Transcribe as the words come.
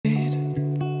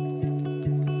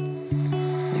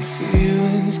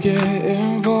Feelings get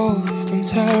involved, I'm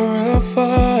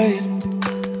terrified,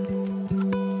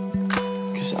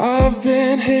 'cause I've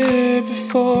been here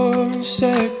before and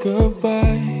said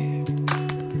goodbye.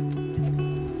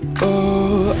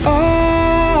 Oh,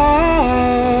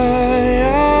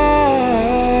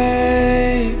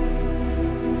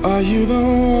 are you the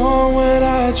one when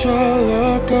I try to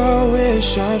look, I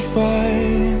wish I'd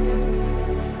find?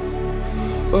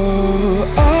 Oh,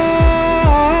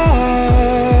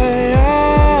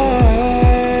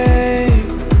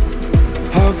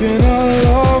 how can I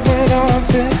love when I've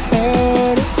been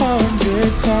hurt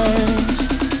 100 times?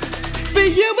 For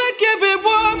you I'd give it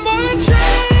one more try.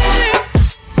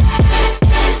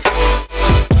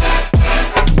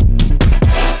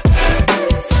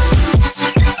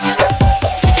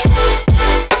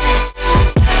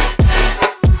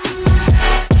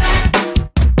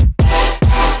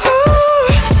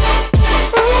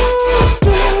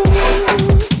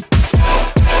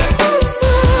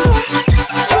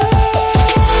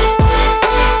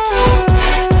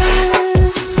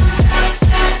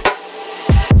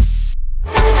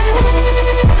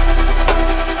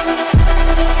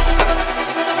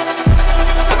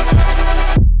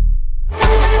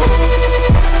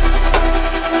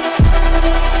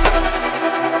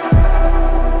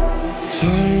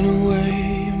 Turn away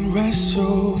and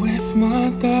wrestle with my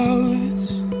doubts.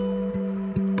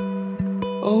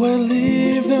 Oh, I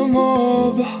leave them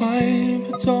all behind,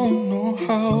 but don't know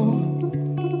how.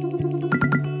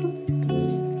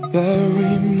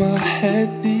 Bury my head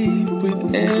deep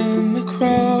within the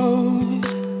crowd,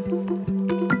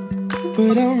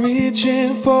 but I'm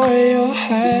reaching for your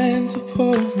hand to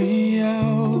pull me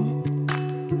out.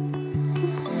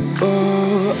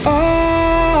 Oh,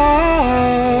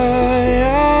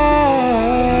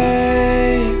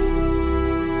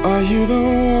 are you the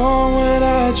one when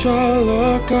I try to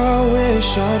look, I wish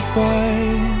I'd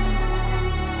find?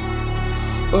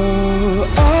 Oh,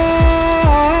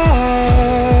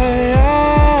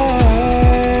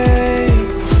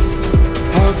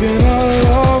 how can I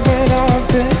love when I've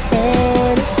been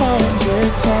hurt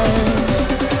 100 times?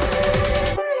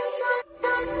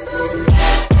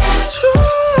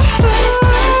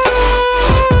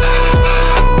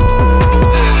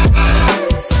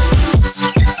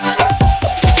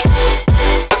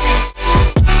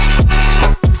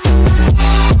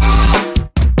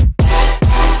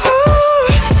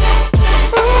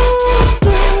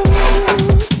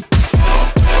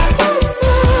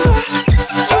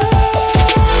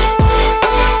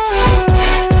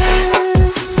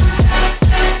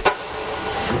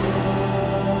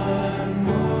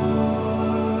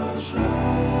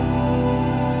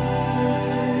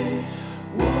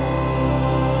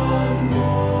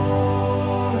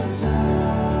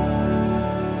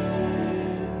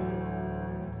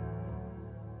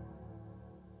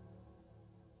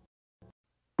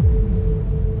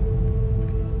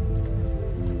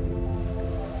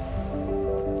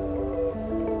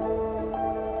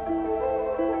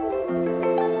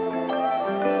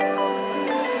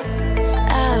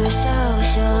 So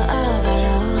sure of our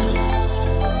love,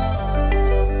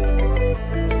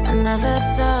 I never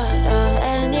thought of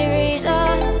any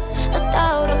reason, a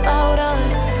doubt about us,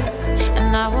 and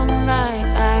now I'm right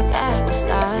back at the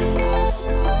start.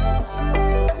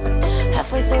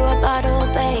 Halfway through a bottle,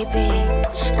 baby,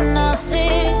 and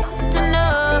nothing to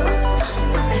know.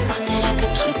 I thought that I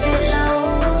could keep it low,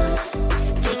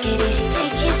 take it easy,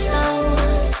 take it slow.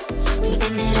 We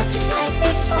ended up just like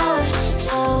before,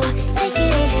 so take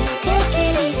it easy, take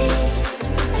it easy.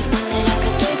 I thought that I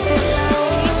could keep it low,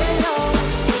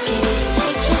 take it easy,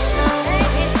 take it slow.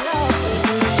 We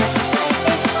ended up just like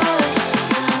before,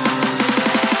 so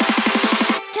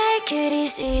take it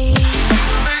easy.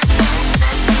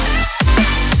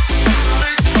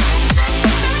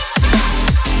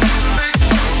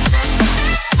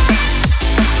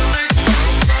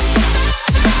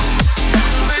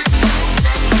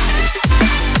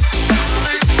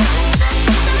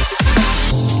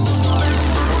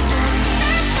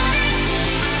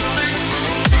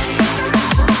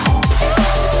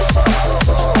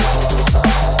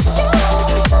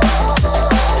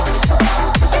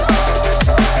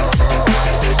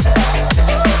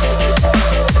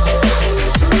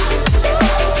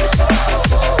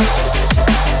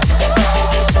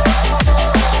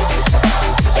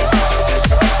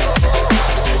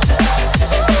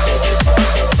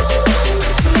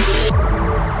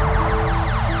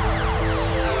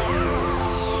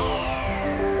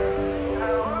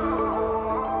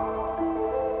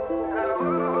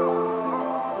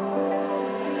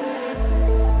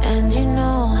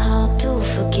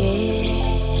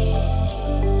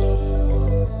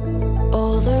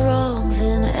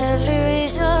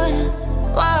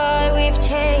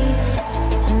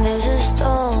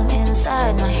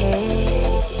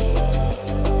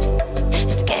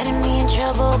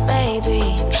 bottle, baby,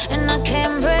 and I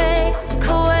can't break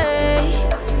away.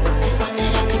 I thought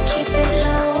that I could keep it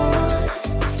low.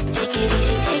 Take it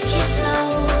easy, take it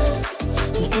slow.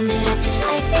 We ended up just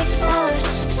like before,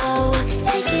 so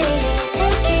take it easy,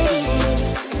 take it easy.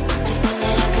 I thought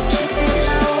that I could keep it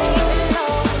low.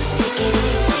 Take it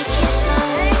easy, take it slow.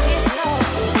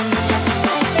 We ended up just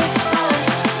like before,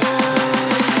 so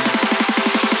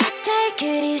take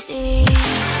it easy.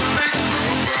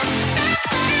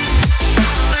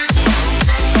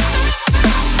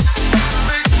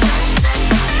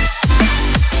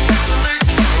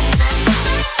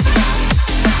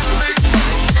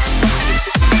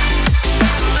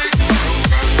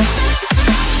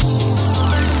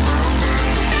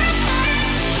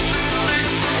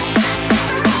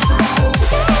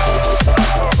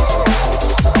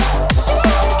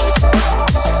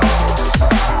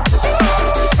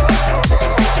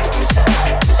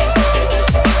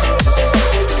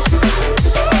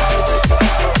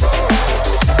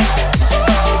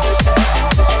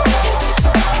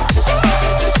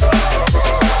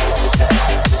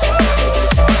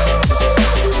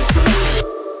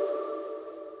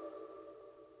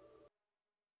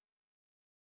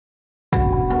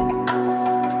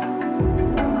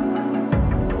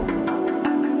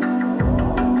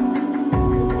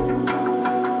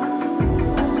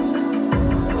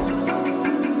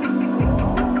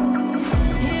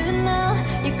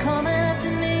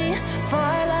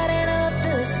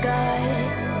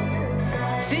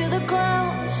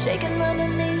 Shaking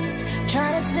underneath,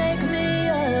 trying to take me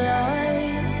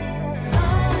alive.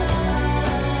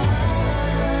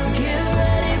 Get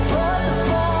ready for the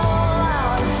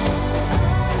fallout.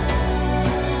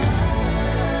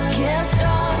 Can't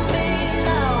stop me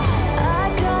now. I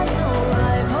got no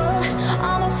rival.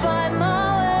 I'ma fight my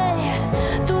way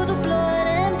through the blood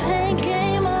and pain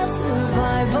game of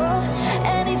survival.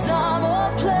 Any time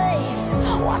or place,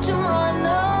 watch 'em run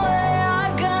away.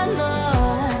 I got none.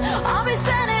 I'll be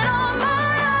standing.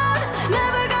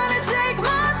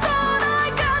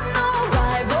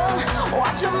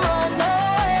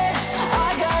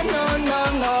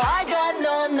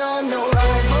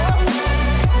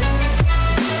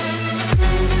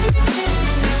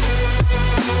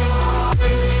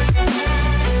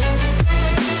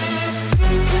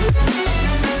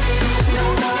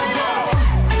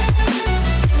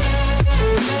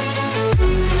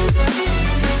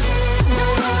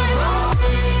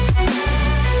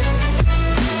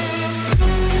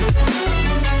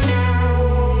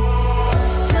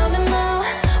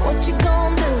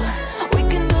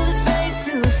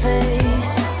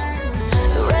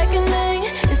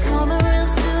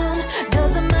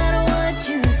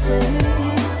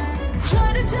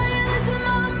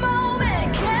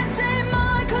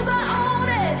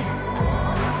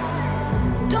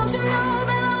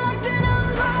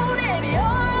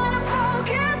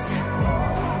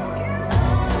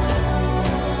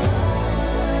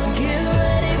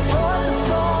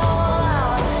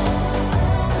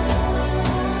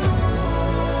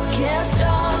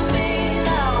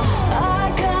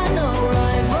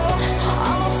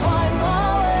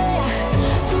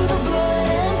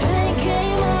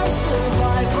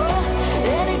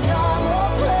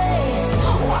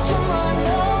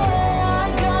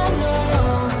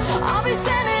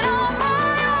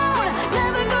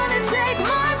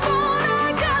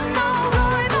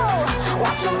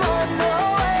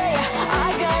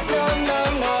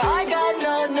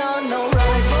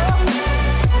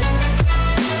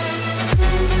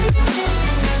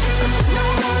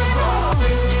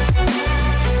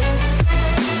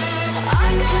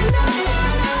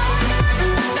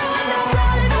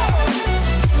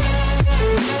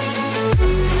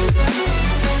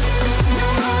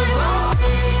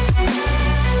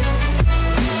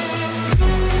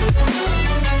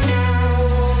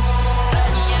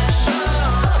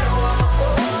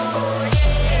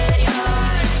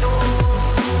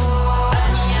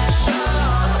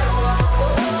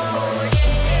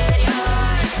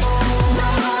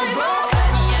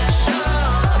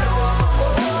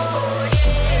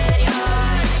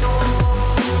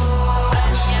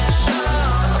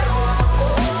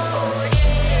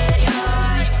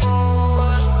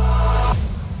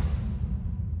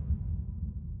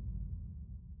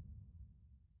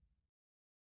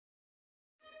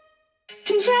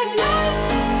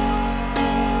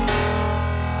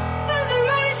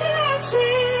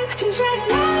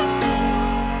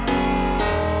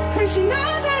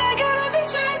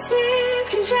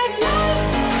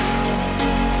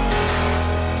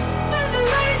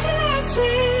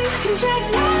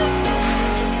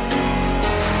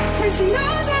 She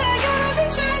knows that I gotta be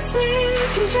trusted.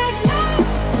 She fed love.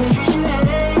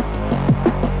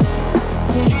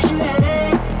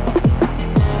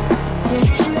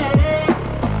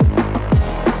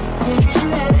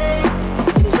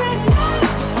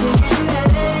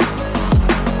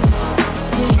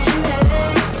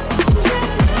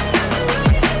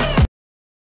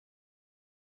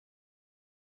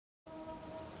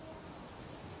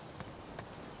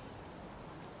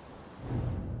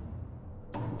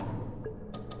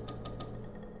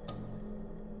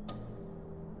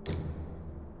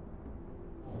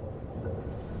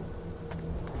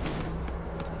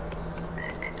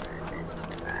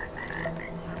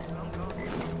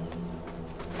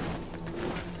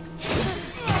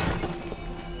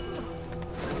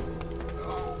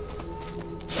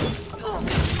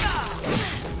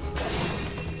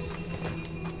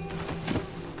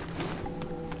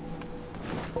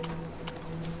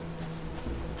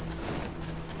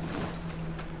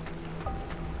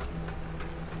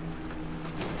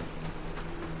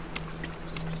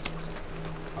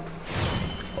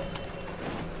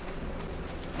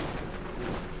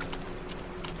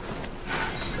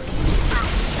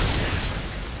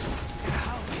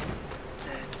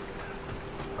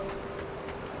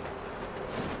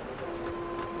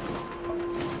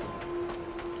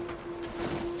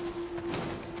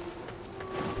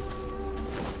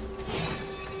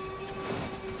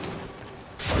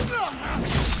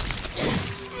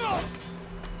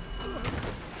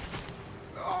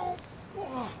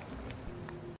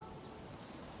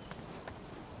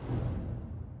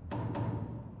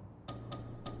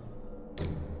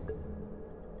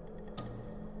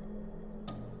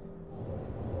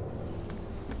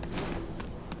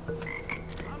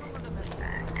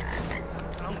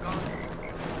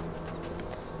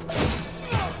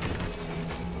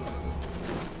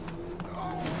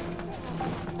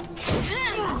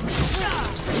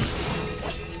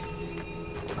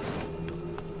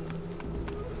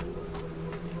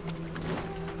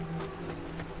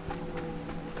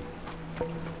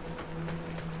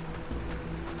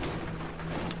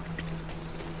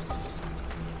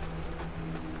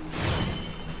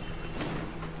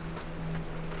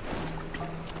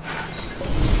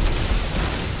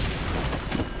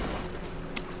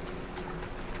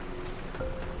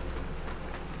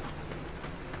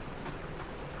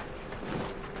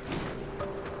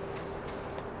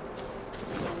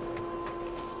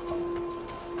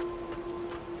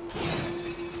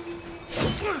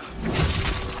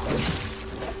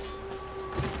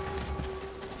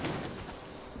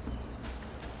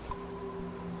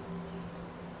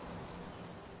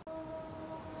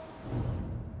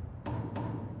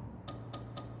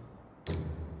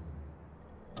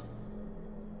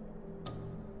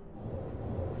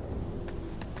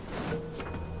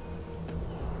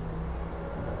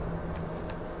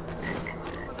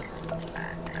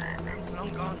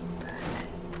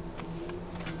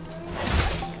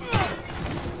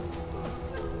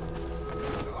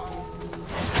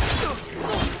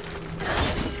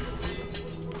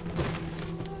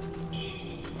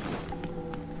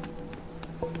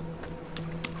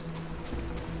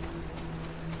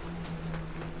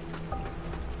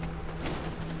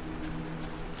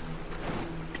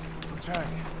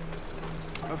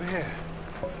 Wuchang, over here.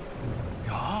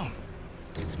 Your arm.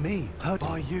 It's me, hurt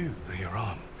by you. But your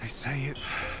arm. They say it.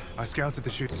 I scouted the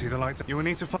chute. See the lights? You will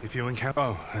need to find if you encounter.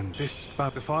 Oh, and this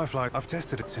about the Firefly. I've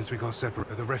tested it since we got separate.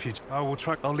 At the refuge. I will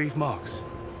track. I'll leave marks.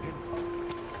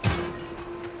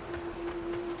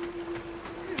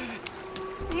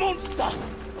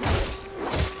 Monster!